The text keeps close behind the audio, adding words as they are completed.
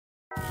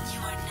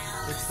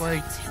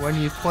like when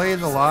you play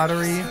the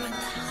lottery,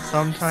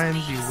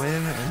 sometimes you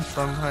win and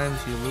sometimes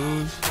you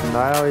lose. And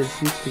I always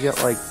used to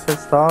get like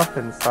pissed off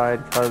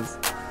inside because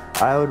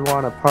I would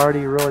want to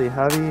party really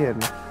heavy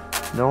and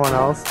no one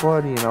else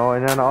would, you know.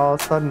 And then all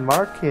of a sudden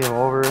Mark came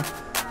over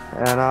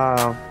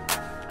and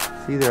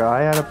it's either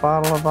I had a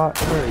bottle of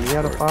vodka or he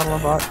had a bottle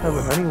of vodka,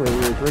 but anyway, we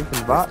were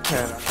drinking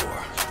vodka.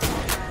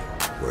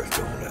 Worth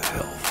going to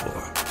hell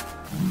for.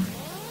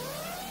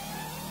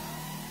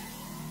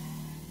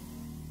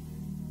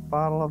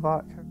 Bottle of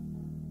vodka.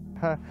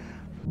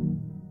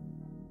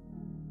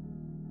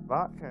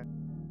 Vodka.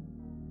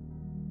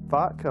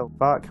 Vodka,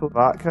 vodka,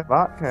 vodka,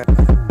 vodka.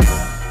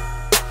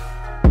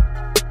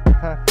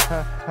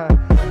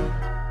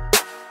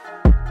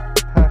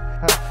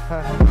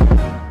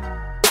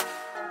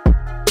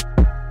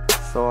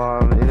 So,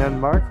 and then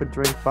Mark would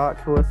drink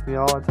vodka with me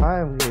all the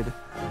time.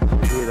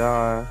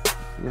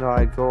 You know,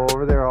 I'd go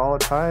over there all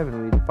the time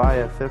and we'd buy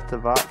a fifth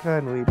of vodka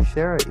and we'd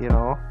share it, you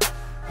know.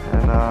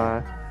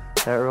 And,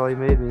 that really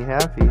made me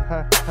happy.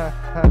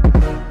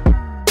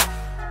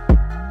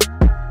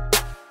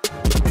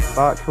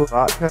 Vodka,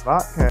 vodka,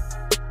 vodka.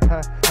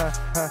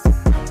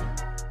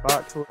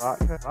 Vodka,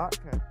 vodka,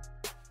 vodka.